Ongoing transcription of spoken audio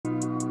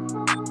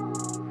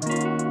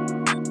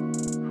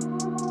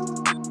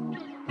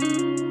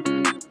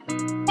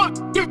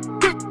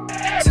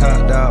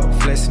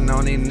flexing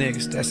on these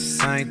niggas, that's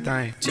the same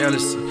thing.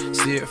 Jealousy,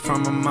 see it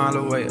from a mile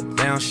away, a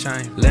damn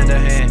shame. Lend a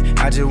hand,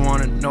 I just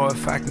wanna know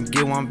if I can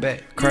get one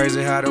back.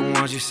 Crazy how the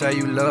ones you say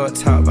you love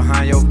talk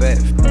behind your back.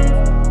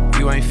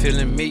 You ain't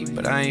feeling me,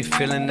 but I ain't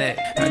feeling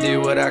that. I did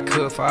what I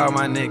could for all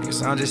my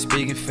niggas, I'm just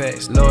speaking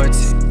facts.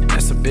 Loyalty,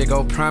 that's a big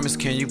old promise,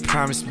 can you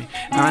promise me?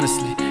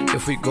 Honestly,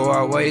 if we go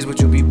our ways,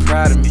 would you be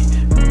proud of me?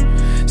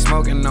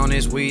 Smoking on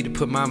this weed to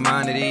put my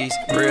mind at ease.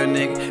 Real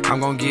nigga, I'm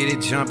gon' get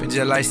it jumping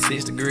just like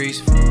 6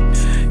 degrees.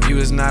 You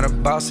is not a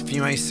boss if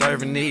you ain't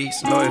serving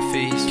needs. Lawyer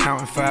fees,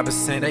 counting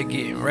 5%, they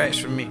getting racks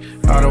from me.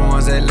 All the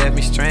ones that left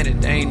me stranded,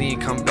 they ain't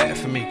even come back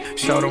for me.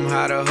 Showed them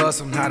how to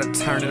hustle, how to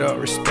turn it up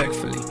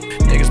respectfully.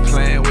 Niggas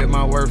playing with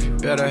my worth, you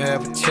better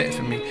have a check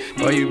for me.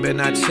 Boy, you better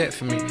not check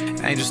for me.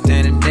 Angel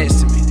standing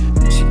next to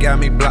me. She got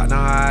me blocked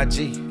on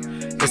IG.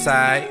 It's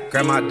alright,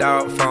 grab my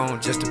dog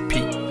phone just to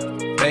peek.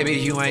 Baby,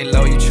 you ain't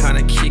low, you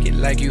tryna kick it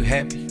like you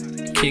happy.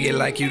 Kick it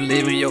like you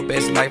living your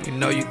best life, you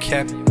know you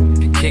capping.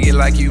 Kick it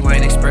like you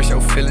ain't express your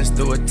feelings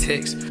through a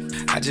text.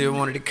 I just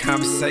wanted a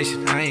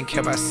conversation, I ain't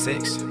care about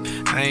sex.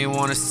 I ain't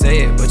wanna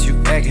say it, but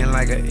you acting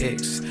like an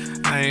ex.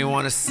 I ain't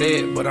wanna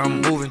say it, but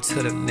I'm moving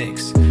to the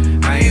next.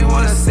 I ain't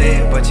wanna say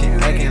it, but you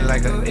acting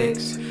like an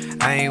ex.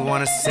 I ain't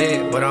wanna say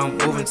it, but I'm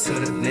moving to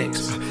the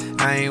next.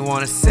 I ain't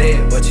wanna say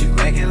it, but you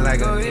acting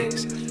like an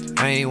ex.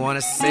 I ain't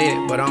wanna say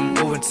it, but I'm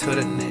moving to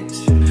the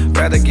next.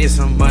 Rather get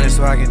some money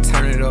so I can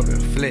turn it up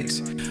and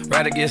flex.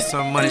 Rather get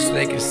some money so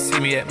they can see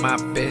me at my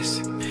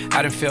best.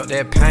 I done felt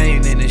that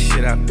pain in this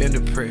shit, I've been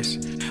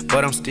depressed.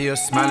 But I'm still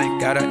smiling,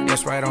 got a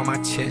S right on my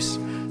chest.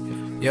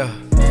 Yeah,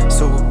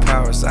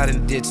 superpowers, I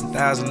done did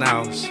 10,000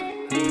 hours.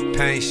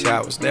 Pain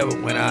showers, never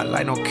went out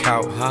like no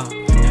coward, huh?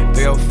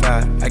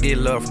 305, I get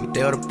love from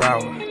Delta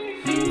Broward.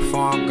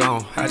 Before I'm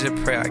gone, I just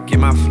pray I get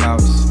my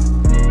flowers.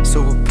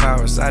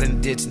 Superpowers, I done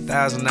did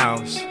 10,000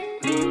 hours.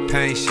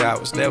 Pain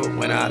showers, never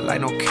went out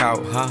like no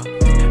coward, huh?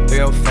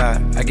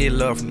 305, I get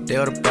love from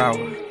Delta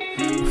Broward.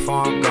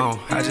 Before I'm gone,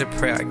 I just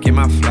pray I get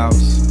my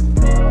flowers.